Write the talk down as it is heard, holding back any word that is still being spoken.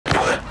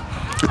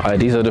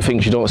These are the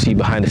things you don't see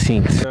behind the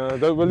scenes.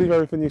 Don't believe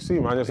everything you see,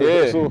 man.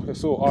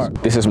 It's all art.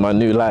 This is my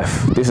new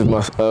life. This is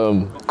my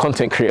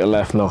content creator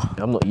life now.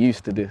 I'm not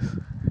used to this.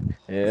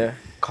 Yeah,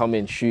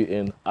 coming,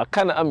 shooting. I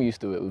kind of am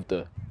used to it with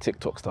the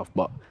TikTok stuff,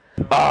 but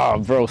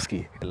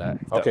broski. Like,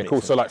 okay,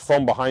 cool. So like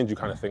from behind you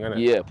kind of thing, innit?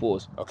 Yeah,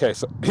 pause. Okay,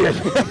 so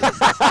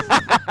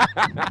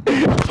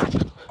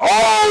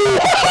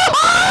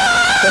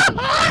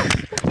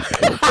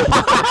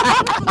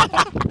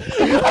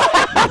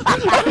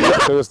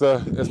So it's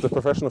the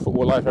professional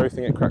football life,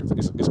 everything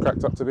it's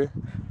cracked up to be?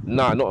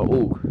 Nah, not at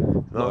all.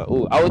 No? Not at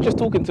all. I was just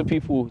talking to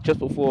people just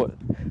before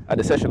at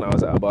the session I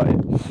was at about it.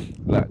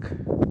 Like,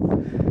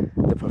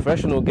 the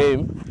professional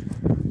game,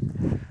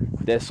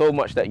 there's so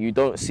much that you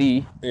don't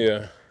see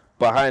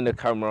behind the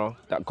camera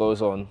that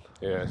goes on.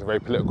 Yeah, it's very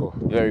political.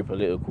 Very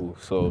political,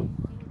 so,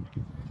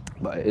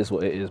 but it is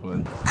what it is,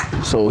 man.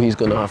 So he's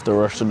gonna have to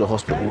rush to the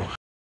hospital.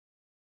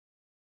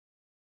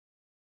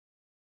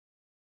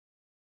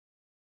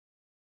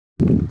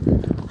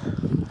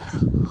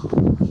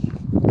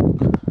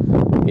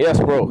 Yes,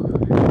 bro.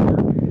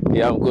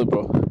 Yeah, I'm good,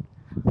 bro.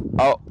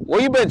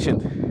 What you benching?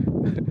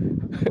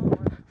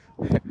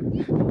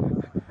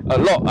 A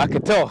lot, I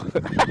can tell.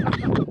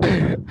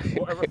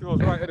 Whatever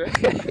feels right,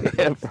 innit?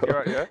 Yeah, bro. You're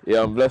right, yeah?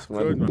 Yeah, I'm blessed, man.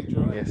 Good,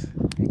 man. Yes.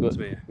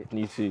 Good.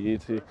 You too, you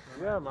too.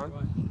 Yeah, man.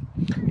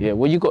 Yeah,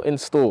 what you got in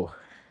store?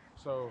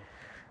 So,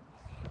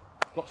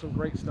 got some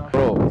great stuff.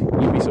 Bro,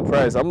 you'd be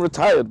surprised. I'm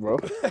retired, bro.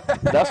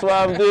 That's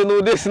why I'm doing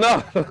all this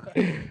now.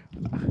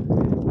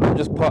 I'm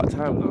just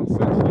part-time now.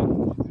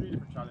 So, 3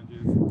 different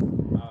challenges.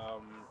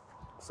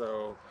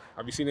 So,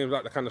 have you seen him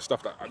like the kind of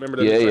stuff that I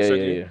remember?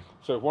 Yeah.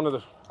 So one of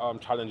the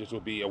challenges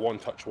will be a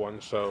one-touch one.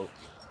 So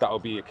that'll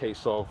be a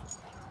case of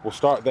we'll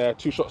start there,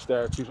 2 shots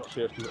there, 2 shots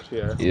here, 2 shots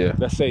here. Yeah.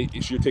 Let's say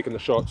it's you taking the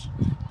shots.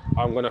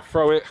 I'm gonna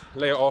throw it,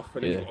 lay it off,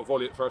 and then you've got to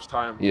volley it first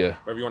time. Yeah.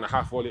 Whether you want to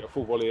half volley it or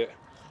full volley it.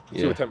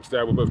 2 attempts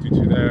there. We'll both do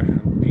 2 there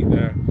and repeat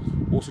there.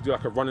 We'll also do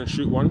like a run and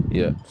shoot one.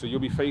 Yeah. So you'll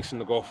be facing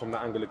the goal from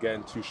that angle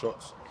again, 2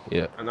 shots.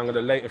 Yeah. And I'm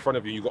gonna lay it in front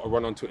of you. You got to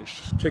run onto it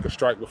and take a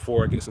strike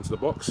before it gets into the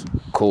box.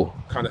 Cool.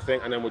 Kind of thing.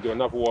 And then we'll do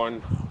another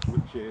one,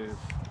 which is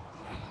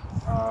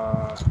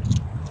a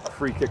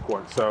free kick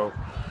one. So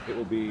it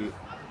will be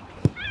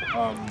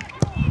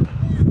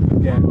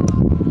again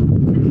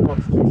 2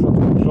 shots, 2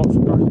 shots.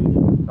 Actually,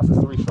 that's a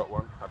 3-shot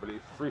one, I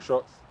believe. 3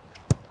 shots.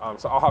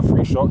 So I'll have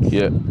 3 shots.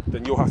 Yeah.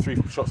 Then you'll have 3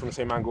 shots from the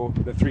same angle.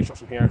 Then 3 shots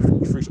from here.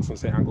 3 shots from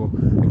the same angle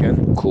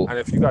again. Cool. And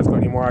if you guys got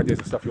any more ideas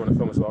and stuff you want to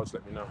film as well, just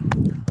let me know.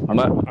 I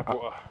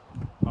bought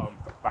a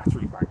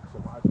battery bank. So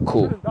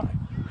cool.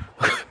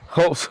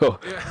 Hope so.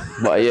 Yeah.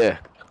 But yeah,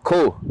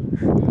 cool.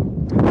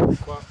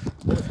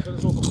 But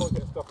there's also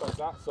content and stuff like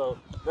that. So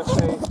let's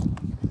say.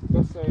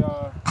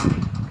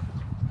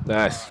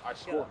 Nice. I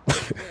scored.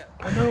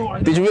 I know.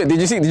 Did you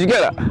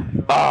get that?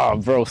 Ah,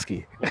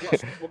 broski.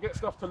 We'll get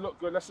stuff to look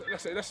good. Let's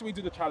say we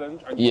do the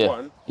challenge and you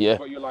won. Yeah.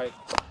 But you're like,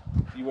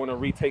 you want to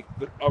retake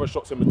the other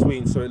shots in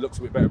between so it looks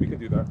a bit better. We can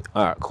do that.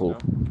 All right, cool.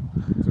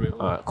 You know?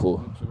 All right,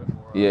 cool.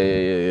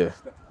 Yeah.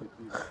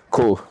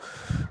 Cool.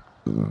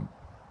 The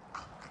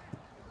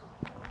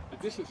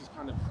distance is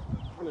kind of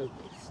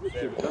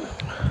slippery.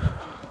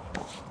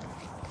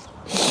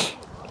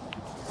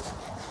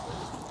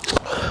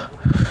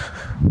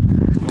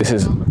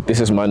 This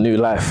is my new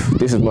life.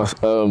 This is my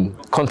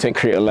content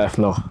creator life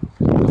now.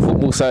 The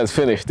football side's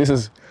finished. This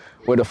is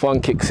where the fun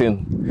kicks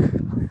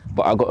in.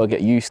 But I gotta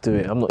get used to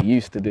it. I'm not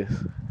used to this.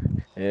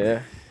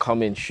 Yeah,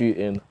 coming,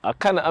 shooting. I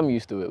kind of am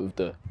used to it with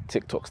the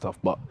TikTok stuff,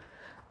 but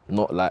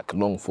not like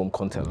long form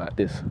content like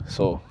this.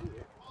 So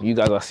you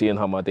guys are seeing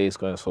how my day's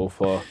going so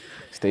far.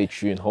 Stay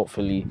tuned.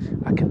 Hopefully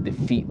I can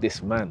defeat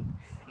this man.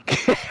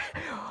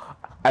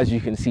 As you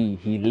can see,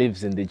 he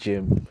lives in the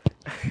gym.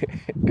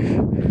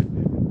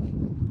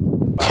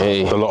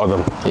 Okay. A lot of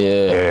them.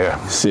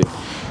 Yeah. Sick.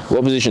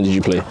 What position did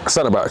you play?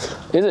 Centre back.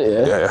 Is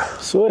it? Yeah.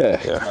 Swear.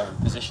 Yeah.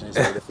 Position is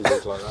like that.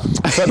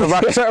 Centre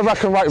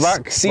back and right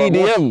back.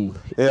 CDM.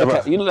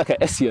 Yeah, you look like an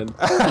Essian.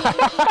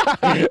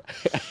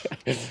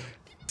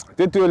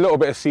 Did do a little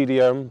bit of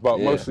CDM, but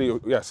mostly,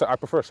 so I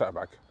prefer centre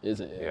back.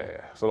 Is it?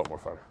 Yeah, it's a lot more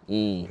fun.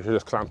 Because you're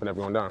just clamping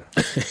everyone down.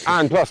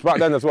 And plus, back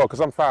then as well, because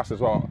I'm fast as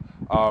well,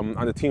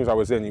 and the teams I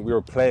was in, we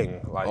were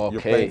playing, like,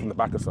 you're playing from the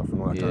back and stuff and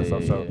all that kind of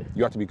stuff, so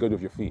you have to be good with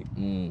your feet,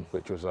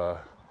 which was, I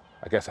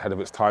guess, ahead of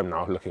its time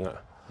now, looking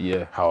at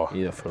how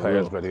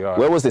players bloody are.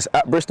 Where was this?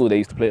 At Bristol, they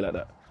used to play like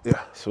that?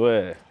 Yeah.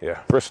 Swear. Yeah,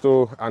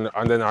 Bristol,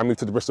 and then I moved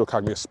to the Bristol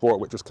Academy of Sport,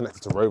 which was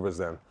connected to Rovers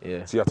then.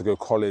 Yeah. So you had to go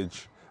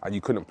college, and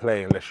you couldn't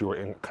play unless you were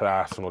in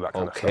class and all that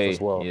kind of stuff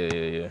as well.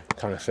 Yeah.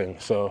 Kind of thing.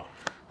 So,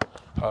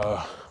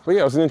 but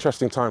yeah, it was an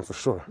interesting time for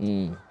sure.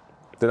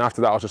 Then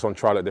after that, I was just on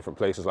trial at different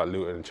places like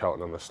Luton and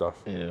Cheltenham and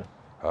stuff. Yeah.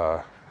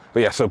 But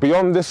yeah, so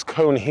beyond this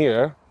cone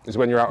here is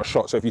when you're out of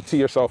shot. So if you tee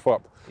yourself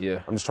up,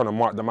 I'm just trying to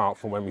mark them out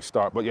from when we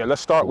start. But yeah,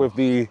 let's start with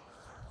the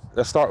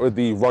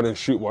run and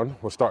shoot one.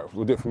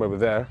 We'll do it from over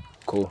there.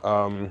 Cool.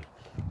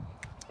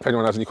 If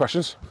anyone has any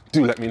questions,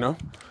 do let me know.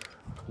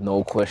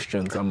 No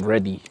questions. I'm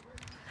ready.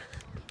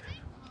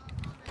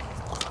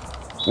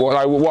 What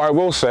I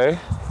will say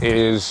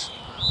is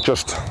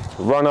just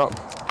run up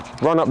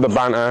the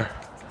banter,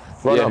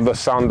 run up the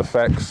sound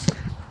effects.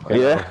 You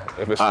know,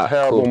 if it's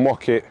terrible,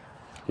 mock it.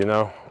 You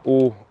know,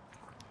 all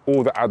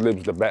the ad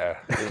libs, the better.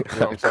 You know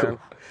what I'm saying?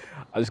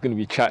 I'm just gonna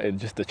be chatting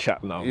just to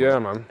chat now. Yeah,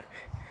 man.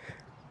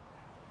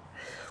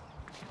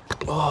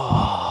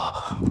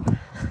 Oh.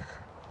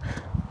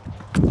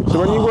 So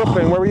when you were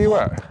playing, where were you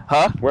at?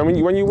 Huh? When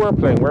you were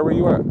playing, where were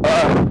you at?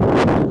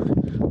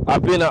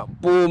 I've been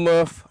at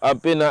Bournemouth.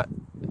 I've been at,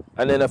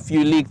 and then a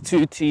few League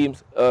Two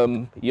teams.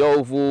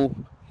 Yeovil,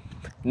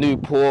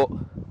 Newport,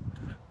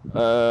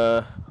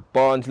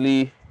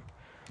 Barnsley,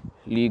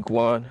 League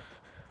One.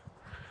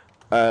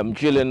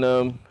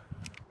 Gillingham.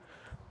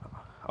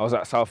 I was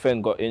at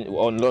Southend,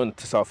 on loan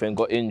to Southend,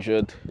 got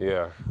injured.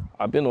 Yeah.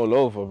 I've been all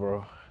over,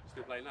 bro.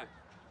 Still playing now?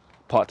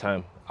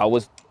 Part-time. I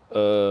was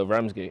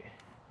Ramsgate.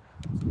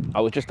 I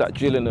was just at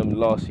Gillingham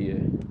last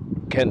year.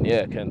 Kent.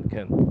 Yeah.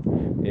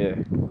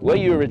 Where are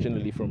you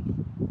originally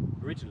from?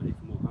 Originally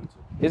from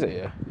Northampton. Is it,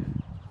 yeah?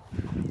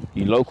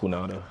 You local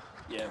now, though?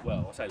 Yeah,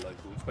 well, I say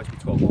local. It's supposed to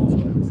be 12 miles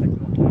away. It's taking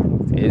like an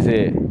hour. Is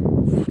it?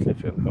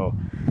 Flipping hell.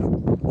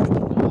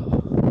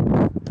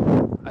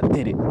 I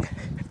did it.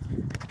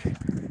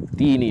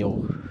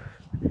 Dino.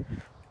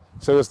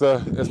 So is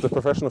the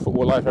professional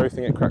football life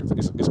everything it's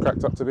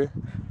cracked up to be?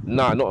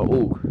 Nah, not at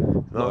all.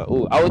 Not at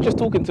all. I was just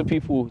talking to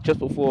people just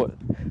before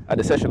at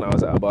the session I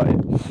was at about it.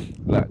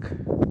 Like,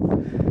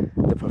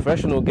 the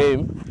professional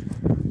game,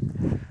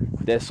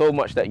 there's so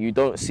much that you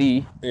don't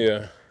see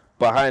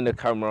behind the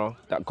camera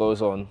that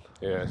goes on.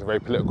 Yeah, it's very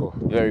political.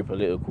 Very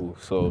political.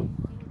 So,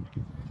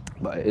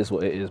 but it is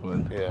what it is,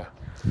 man. Yeah.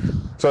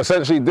 So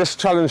essentially, this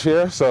challenge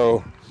here.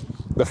 So,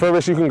 the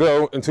furthest you can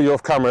go until you're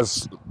off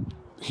cameras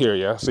here,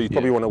 yeah. So you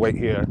probably want to wait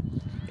here,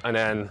 and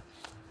then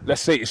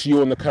let's say it's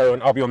you on the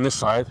cone, I'll be on this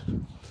side,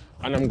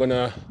 and I'm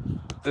gonna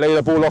lay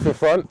the ball off in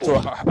front to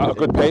a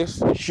good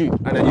pace, shoot,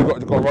 and then you got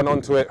to go run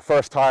onto it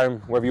first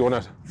time, whether you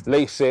want to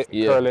lace it,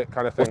 curl it,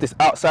 kind of thing. What's this,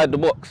 outside the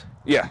box?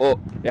 Yeah. Or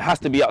it has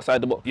to be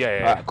outside the box?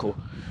 Yeah. Alright, cool.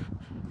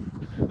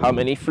 How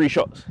many? 3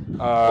 shots?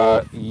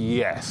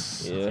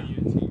 Yes. Yeah.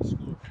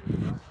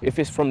 If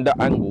it's from that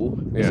angle,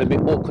 it's a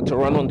bit awkward to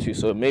run onto,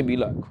 so maybe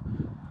like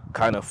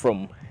kind of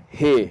from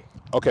here.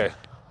 Okay.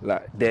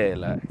 Like there,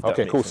 like.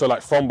 Okay, cool. Sense. So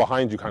like from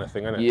behind you kind of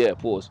thing, innit? Yeah,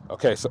 pause.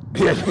 Okay, so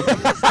yeah.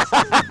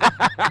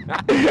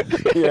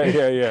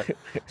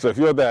 So if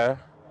you're there,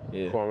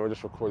 come on, we'll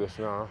just record this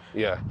now.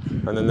 Yeah,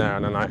 and then there,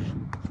 and then like,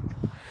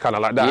 kind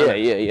of like that.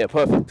 Yeah,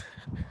 perfect.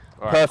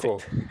 All right, perfect.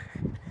 Cool.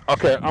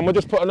 Okay, I'm gonna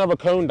just put another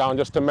cone down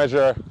just to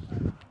measure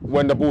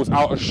when the ball's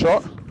out of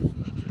shot.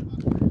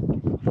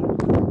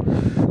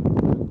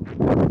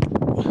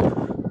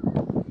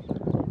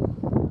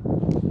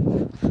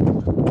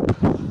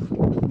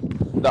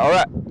 Is that all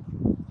right?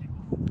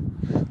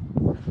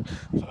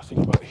 So I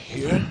think about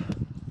here.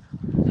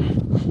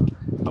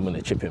 I'm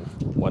gonna chip him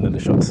one of the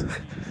shots.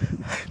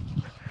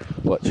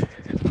 Watch.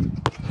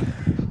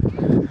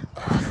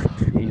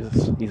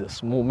 He's a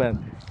small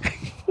man.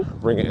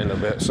 Bring it in a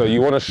bit. So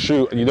you want to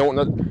shoot, and you don't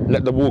want to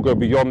let the ball go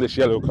beyond this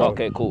yellow cone.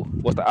 Okay, cool.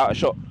 What's the outer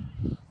shot?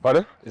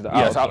 Pardon? Is the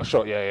it's outer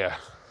shot. Yeah.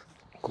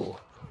 Cool.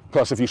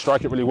 Plus, if you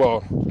strike it really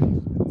well,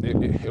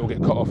 it'll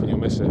get cut off and you'll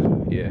miss it.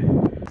 Yeah.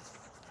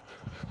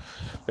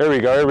 Here we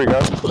go.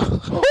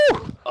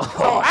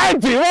 Oh,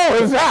 Andy,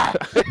 what was that?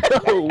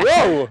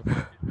 Whoa!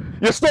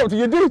 You stopped.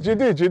 You did.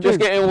 Just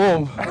getting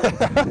warm.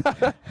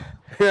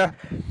 Yeah.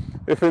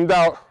 If in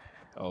doubt.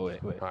 Oh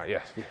wait. All right.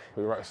 Yes.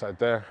 We're right side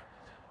there.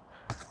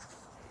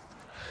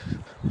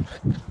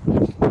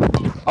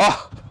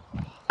 Oh!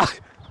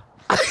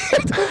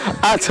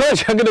 I told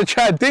you I'm gonna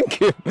try and dink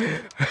him.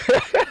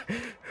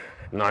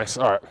 Nice.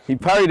 All right. He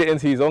parried it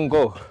into his own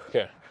goal.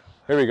 Okay.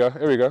 Here we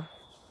go.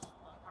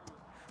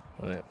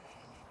 Right.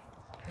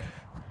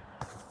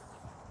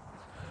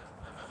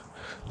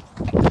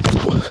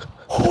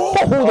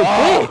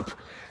 Oh,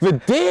 the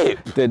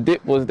dip! The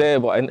dip was there,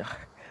 but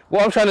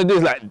what I'm trying to do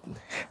is like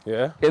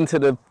into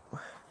the.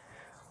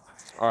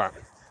 All right.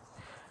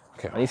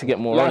 Okay. I need to get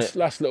more on it.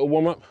 Last little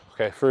warm up.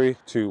 Okay, 3,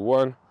 2,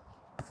 1.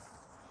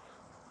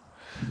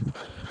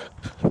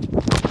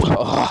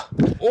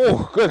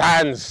 Oh, good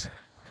hands.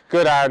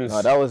 Good hands.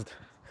 No, that was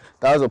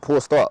a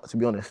poor start, to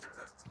be honest.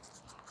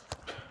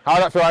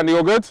 How'd that feel, Andy?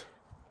 All good?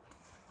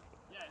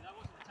 Yeah, that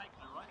wasn't a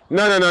takedown,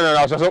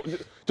 right? No.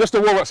 Just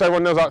a warm up so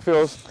everyone knows how it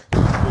feels.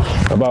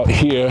 About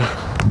here.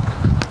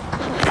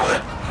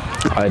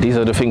 These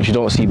are the things you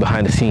don't see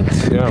behind the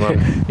scenes. Yeah,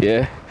 man.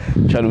 Yeah.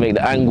 Trying to make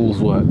the angles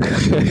work.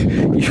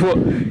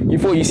 you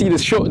thought you see the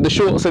shorts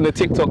and the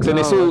TikToks and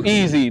it's all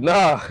easy.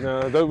 Nah.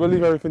 No, don't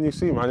believe everything you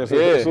see, man. It's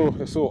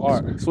all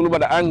art. It's all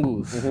about the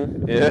angles.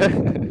 Mm-hmm.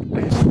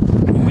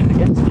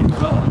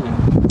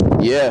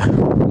 Yeah.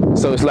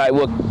 So it's like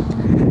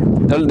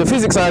the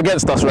physics are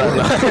against us right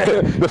now.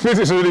 The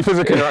physics are really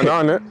physically right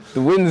now, isn't it?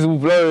 The wind's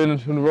blowing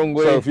in the wrong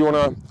way. So if you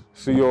wanna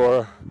see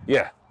your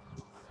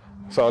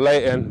so lay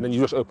it in, then you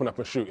just open up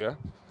and shoot, yeah?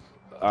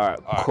 All right.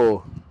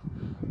 Cool.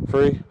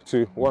 3,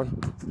 2,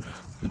 1.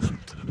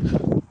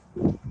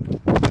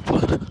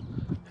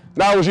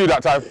 That was you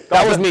that time.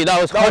 That was me.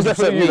 That was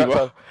 100% me, that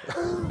bro.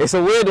 time. It's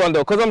a weird one though,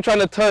 because I'm trying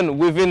to turn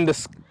within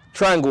the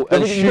triangle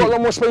and You got a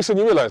lot more space than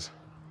you realise.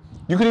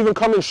 You could even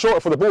come in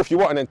short for the ball if you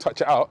want and then touch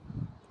it out.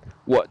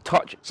 What?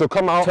 Touch. So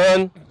come out,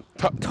 Turn,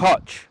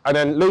 touch, and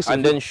then lace it.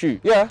 and then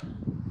shoot. Yeah.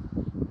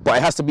 But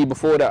it has to be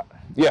before that.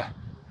 Yeah.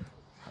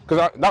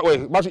 Because that way,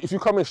 imagine if you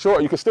come in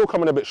short, you can still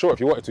come in a bit short if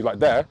you wanted to, like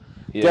there,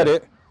 get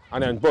it,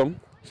 and then boom.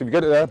 So if you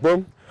get it there,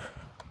 boom.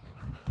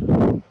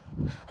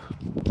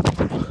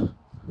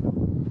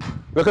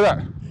 Look at that.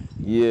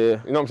 Yeah.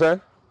 You know what I'm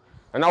saying?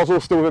 And that was all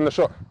still within the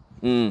shot.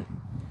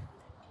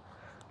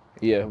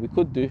 Yeah, we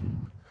could do.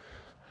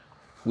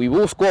 We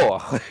will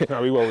score.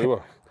 No, we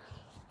will.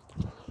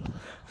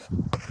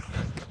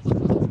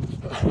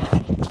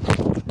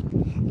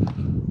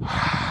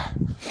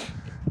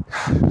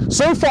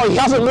 So far, he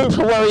hasn't moved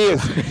from where he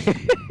is.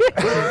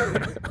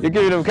 You're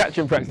giving him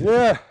catching practice.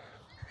 Yeah.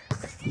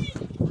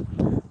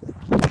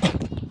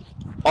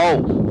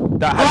 Oh,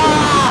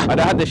 that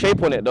had the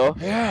shape on it though.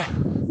 Yeah.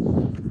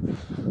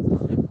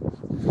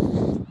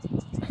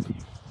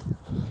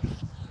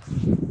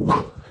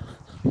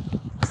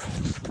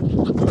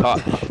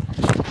 Touch.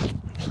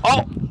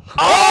 Oh!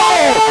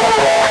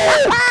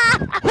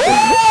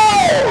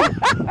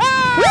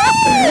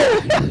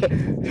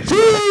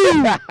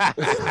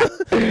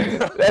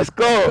 Let's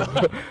go.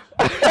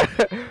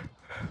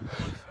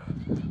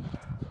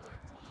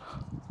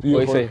 What do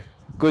you say?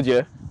 Good,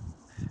 yeah?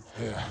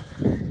 Yeah.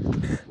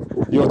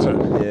 Your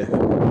turn. Yeah.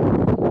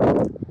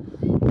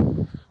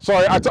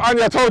 Sorry, I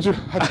told you.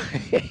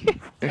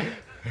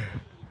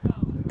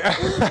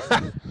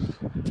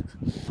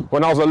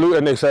 When I was at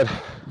Luton, they said,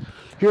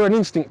 "You're an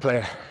instinct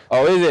player."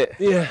 Oh, is it?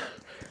 Yeah.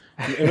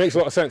 It makes a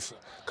lot of sense.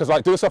 Because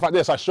like doing stuff like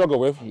this, I struggle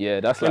with. Yeah,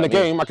 that's in like the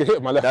game, I can hit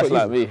with my left foot.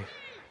 That's like easy. me.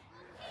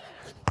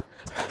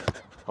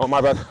 Oh,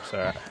 my bad. It's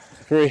alright.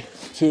 3,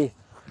 2.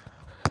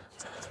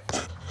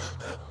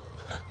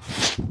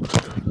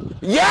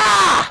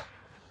 Yeah!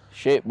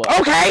 Shit, but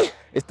Okay!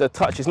 it's the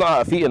touch. It's not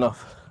at feet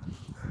enough.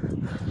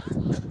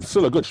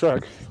 Still a good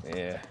strike.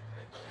 Yeah.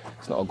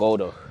 It's not a goal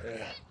though.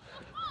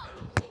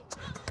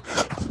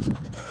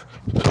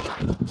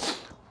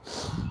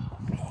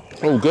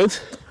 All good.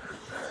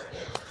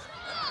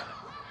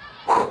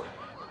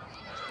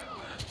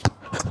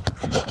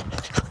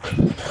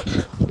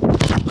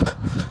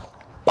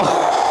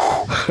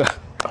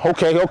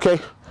 Okay.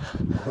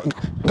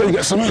 Gonna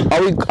get some.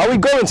 Are we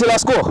going till I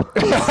score?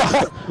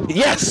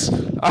 Yes.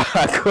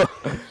 Alright, cool.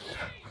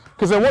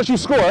 Because then once you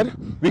scored,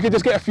 we could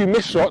just get a few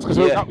missed shots because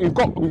we've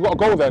got a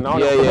goal there now.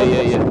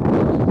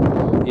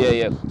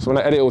 Yeah. So when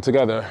I edit it all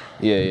together,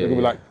 Yeah. we'll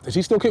be like, does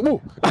he still kick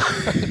ball?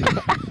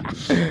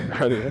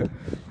 Ready?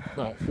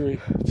 Right, 3,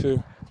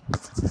 2.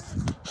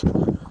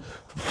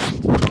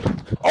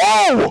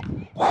 Oh!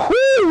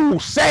 Whoo!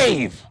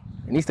 Save!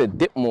 It needs to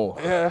dip more.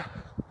 Yeah.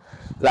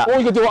 Like, Or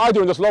you can do what I do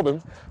and just lob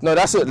him. no,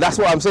 that's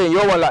what I'm saying.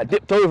 Your one like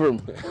dipped over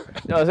him. You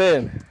know what I'm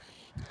saying?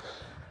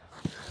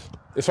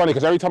 It's funny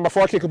because every time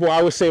before I kick a ball, I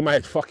always say in my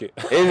head, fuck it.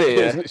 Is it,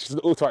 yeah? It's just an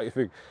automatic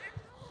thing.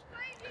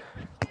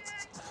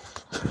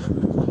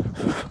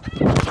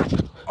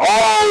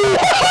 Oh!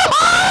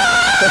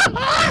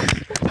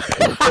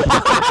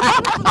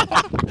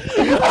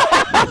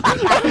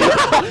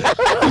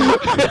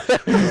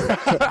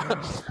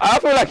 I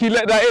feel like you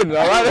let that in,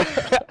 alright?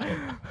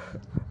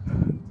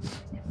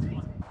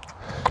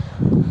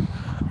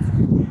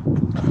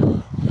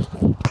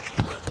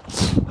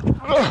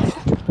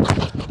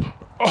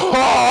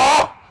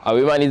 Oh,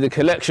 we might need the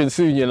collection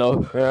soon, you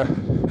know. Yeah.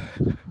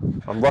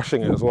 I'm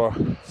rushing it as well.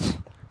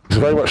 It's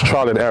very much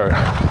trial and error.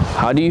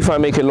 How do you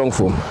find making long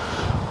form?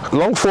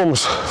 Long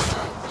forms,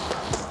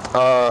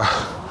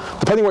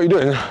 depending what you're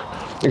doing,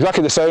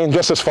 exactly the same,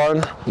 just as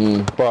fun,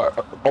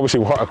 but obviously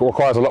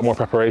requires a lot more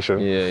preparation.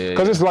 Yeah.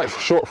 Because it's like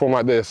short form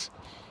like this,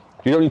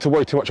 you don't need to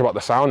worry too much about the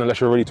sound unless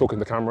you're really talking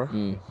to the camera.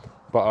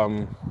 But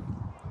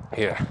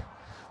yeah,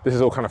 this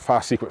is all kind of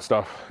fast, secret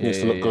stuff. It needs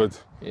to look good.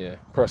 Yeah.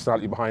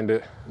 Personality behind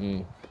it.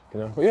 You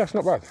know, but yeah, it's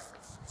not bad.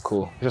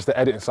 Cool. It's just the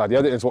editing side. The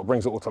editing is what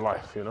brings it all to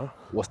life, you know?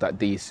 What's that?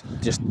 These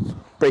just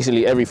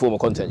basically every form of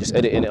content, just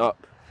editing it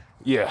up.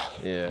 Yeah.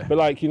 Yeah. But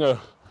like, you know,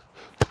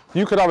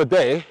 you could have a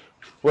day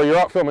where you're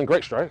out filming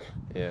Great Strike,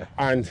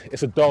 and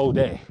it's a dull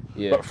day.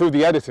 Yeah. But through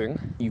the editing,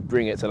 You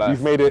bring it to life.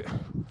 you've made it.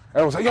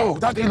 Everyone's like, yo,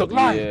 that day looked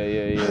live.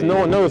 Yeah. No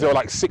one knows there were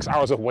like 6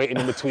 hours of waiting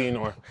in between,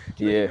 or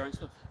Yeah.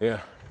 yeah.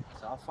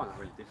 So I find that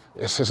really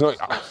difficult. It's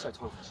not So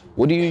time consuming.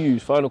 What do you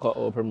use? Final Cut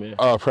or Premiere?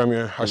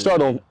 Premiere. I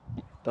started on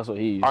That's what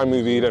he uses.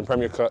 iMovie, then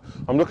Premiere Cut.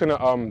 I'm looking at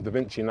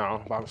DaVinci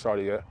now, but I haven't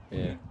started yet.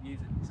 Yeah. Use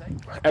it,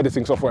 say?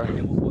 Editing software.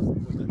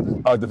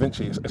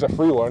 DaVinci. It's a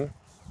free one.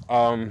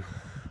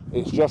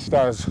 It's just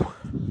as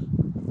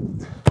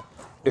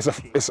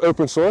it's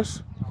open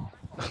source.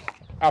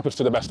 Happens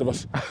to the best of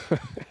us.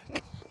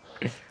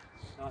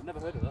 No, I've never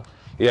heard of that.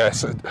 Yeah,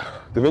 it's a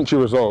DaVinci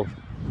Resolve.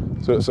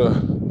 So it's a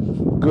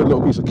good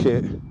little piece of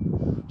kit.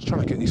 Just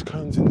trying to get these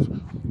cones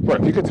in. Right,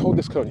 if you could hold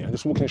this cone, yeah,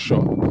 just walk in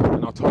shot,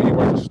 and I'll tell you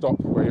where to stop,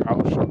 where you're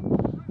out of shot.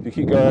 If you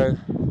keep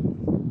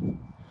going,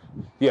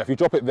 yeah, if you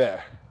drop it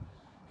there,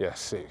 yeah,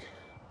 sick.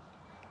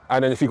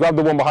 And then if you grab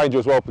the one behind you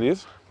as well,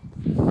 please.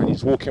 And you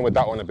just walk in with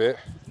that one a bit.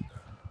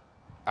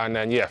 And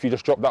then, yeah, if you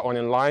just drop that one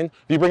in line.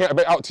 If you bring it a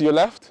bit out to your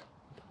left,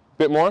 a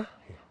bit more.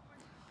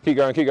 Keep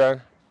going, keep going.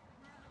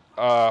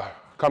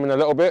 Come in a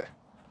little bit.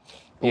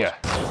 Yeah.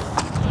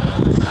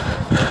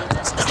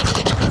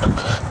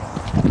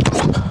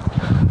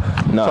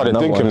 No, Started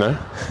thinking there.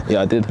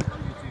 Yeah, I did.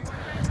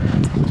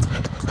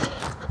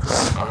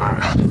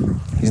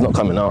 He's not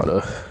coming out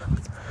though.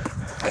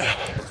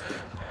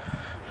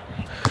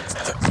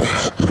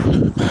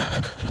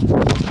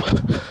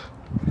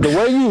 The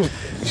way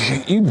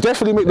you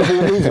definitely make the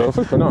ball move though.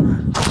 Flipping up.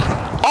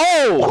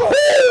 Oh!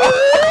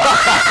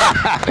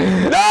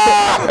 No!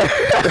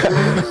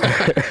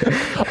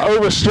 I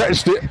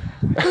overstretched it.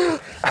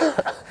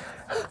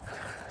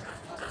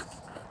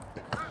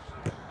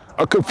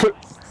 I could put.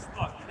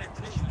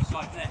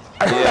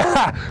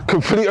 Yeah.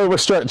 Complete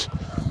overstretch.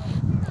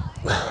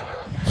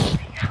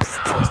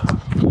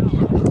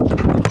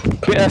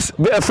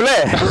 Bit of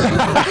flair.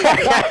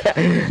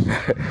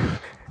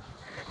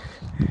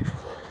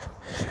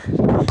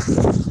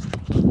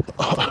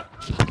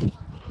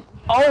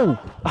 Oh!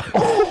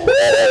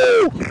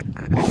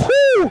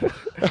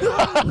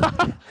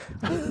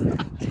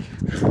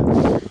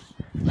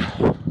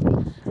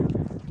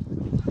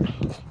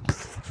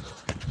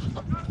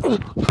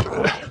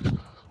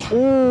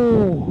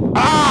 Ooh.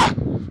 Ah!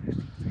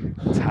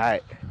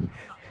 Tight.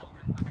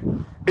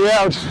 Yeah,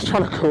 I was just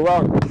trying to go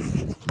around.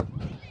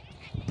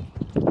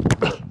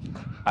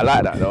 I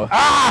like that though.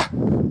 Ah!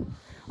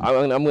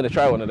 I'm gonna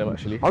try one of them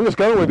actually. I'm just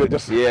going with it.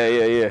 Just.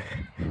 Yeah.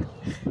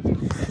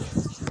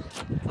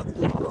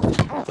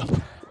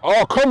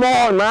 Oh, come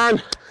on,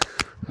 man.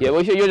 Yeah,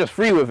 well, you're just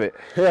free with it.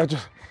 Yeah,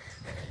 just.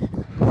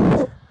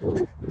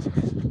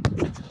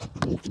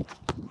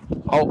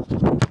 Oh.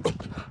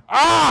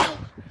 Ah!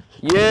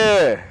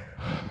 Yeah.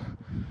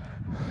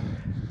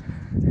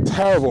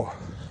 Terrible.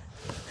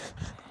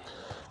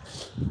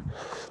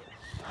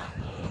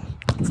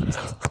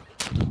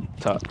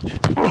 Touch.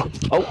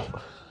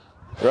 Oh.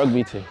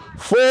 Rugby team.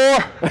 4.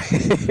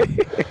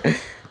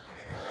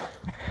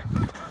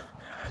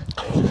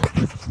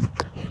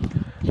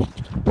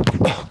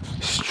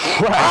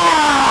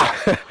 Ah!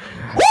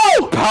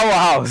 Woo!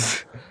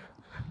 Powerhouse.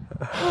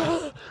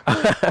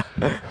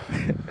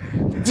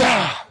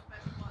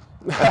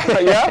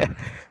 Yeah?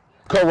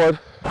 Come on.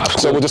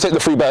 So we'll just take the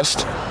 3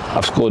 best.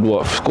 I've scored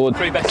what? I've scored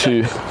 3 best.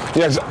 2.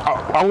 Yes,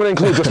 I'm going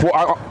to include just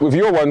what, with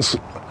your ones,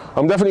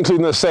 I'm definitely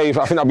including the save.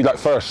 I think that'll be like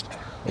first.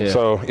 Yeah.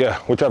 So, yeah,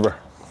 whichever.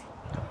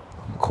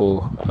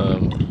 Cool.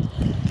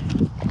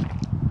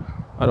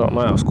 I don't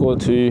mind. I've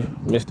scored 2,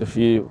 missed a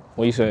few.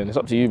 What are you saying? It's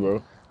up to you,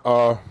 bro.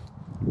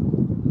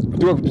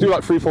 Do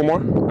like 3, 4 more,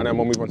 and then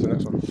we'll move on to the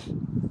next one.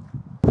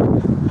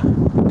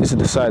 This is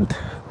the side.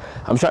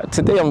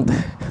 Today I'm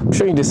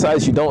showing you the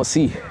sides you don't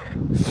see.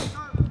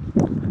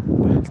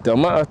 The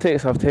amount of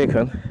takes I've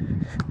taken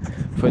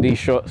for these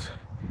shots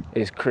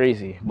is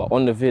crazy. But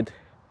on the vid,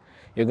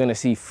 you're gonna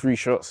see 3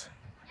 shots.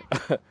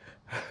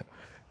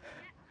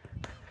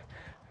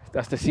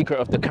 That's the secret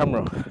of the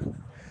camera.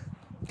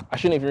 I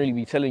shouldn't even really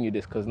be telling you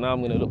this because now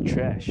I'm gonna look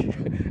trash.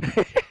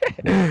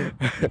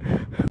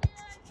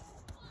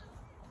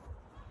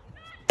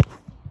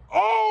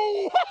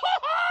 Oh!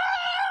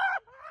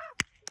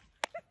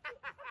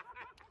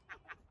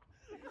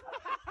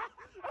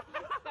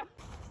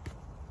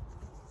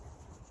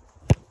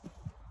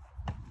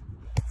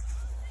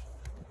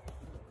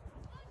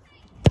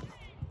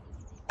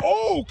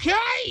 Okay!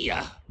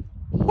 Yeah.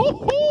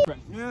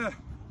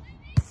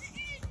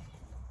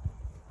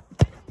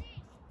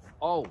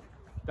 Oh,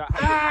 that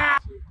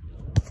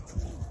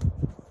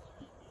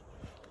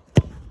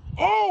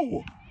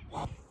Oh!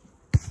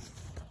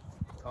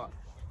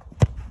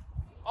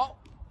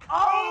 Oh!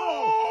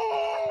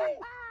 Oh!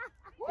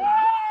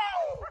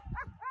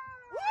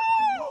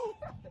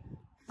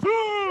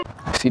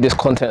 See this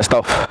content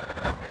stuff.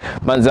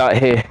 Man's out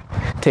here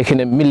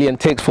taking a million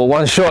takes for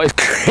 1 shot. It's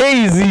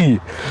crazy.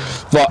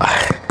 But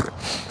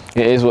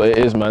it is what it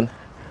is, man.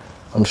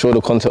 I'm sure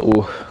the content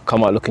will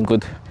come out looking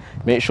good.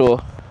 Make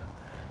sure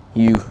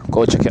you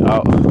go check it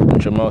out on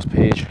Jemel's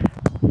page.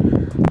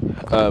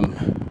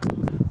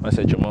 I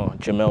said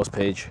Jemel's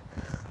page.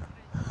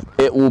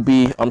 It will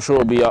be, I'm sure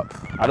it'll be up.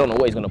 I don't know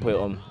what he's gonna put it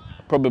on.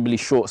 Probably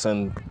shorts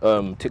and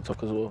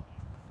TikTok as well.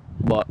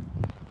 But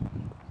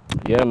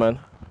yeah, man.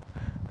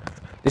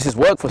 This is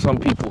work for some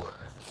people.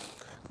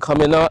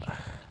 Coming out,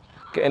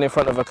 getting in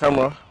front of a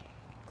camera,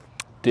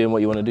 doing what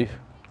you want to do.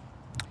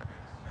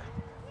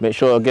 Make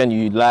sure again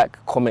you like,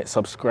 comment,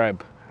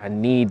 subscribe. I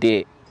need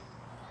it.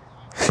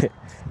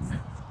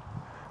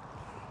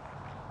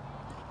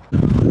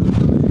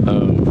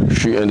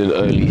 Shoot ended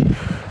early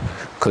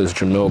because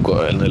Jemel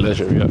got an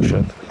allergic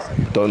reaction.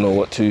 Don't know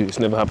what to. It's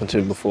never happened to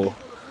him before,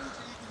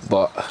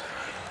 but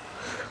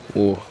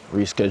we'll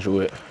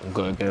reschedule it and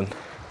go again.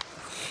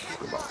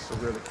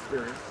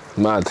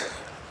 Mad,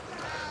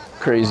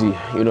 crazy.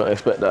 You don't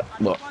expect that,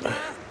 but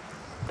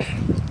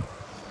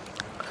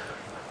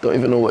don't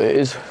even know what it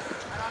is.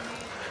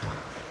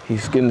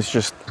 His skin's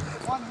just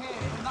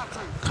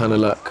kind of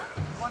like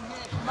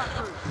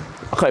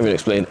I can't even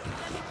explain it.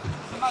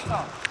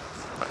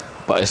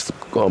 But it's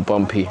got a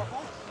bumpy,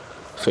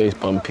 face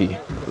bumpy,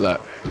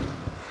 like.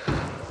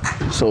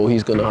 So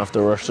he's gonna have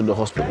to rush to the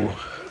hospital.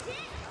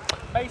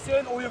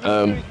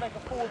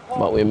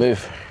 But we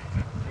move.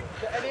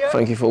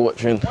 Thank you for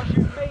watching.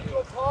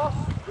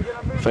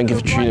 Thank you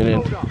for tuning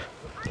in.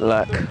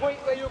 Like,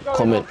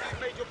 comment,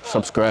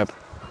 subscribe.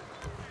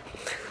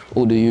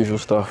 All the usual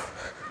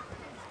stuff.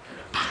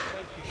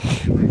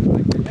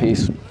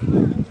 Peace.